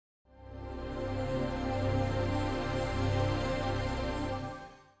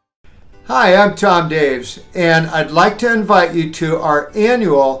Hi, I'm Tom Daves, and I'd like to invite you to our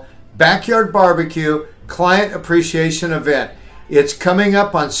annual Backyard Barbecue Client Appreciation Event. It's coming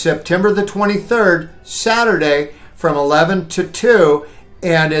up on September the 23rd, Saturday, from 11 to 2,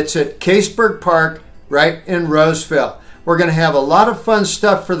 and it's at Kaseberg Park right in Roseville. We're going to have a lot of fun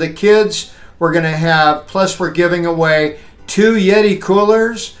stuff for the kids. We're going to have, plus we're giving away 2 Yeti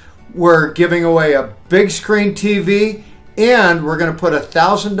coolers. We're giving away a big screen TV, and we're going to put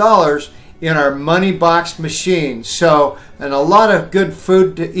 $1,000 in our money box machine. So, and a lot of good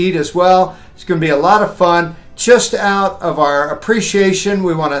food to eat as well. It's going to be a lot of fun. Just out of our appreciation,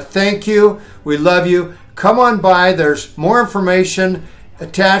 we want to thank you. We love you. Come on by. There's more information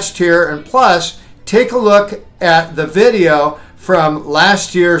attached here. And plus, take a look at the video from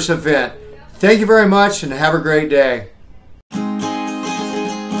last year's event. Thank you very much and have a great day.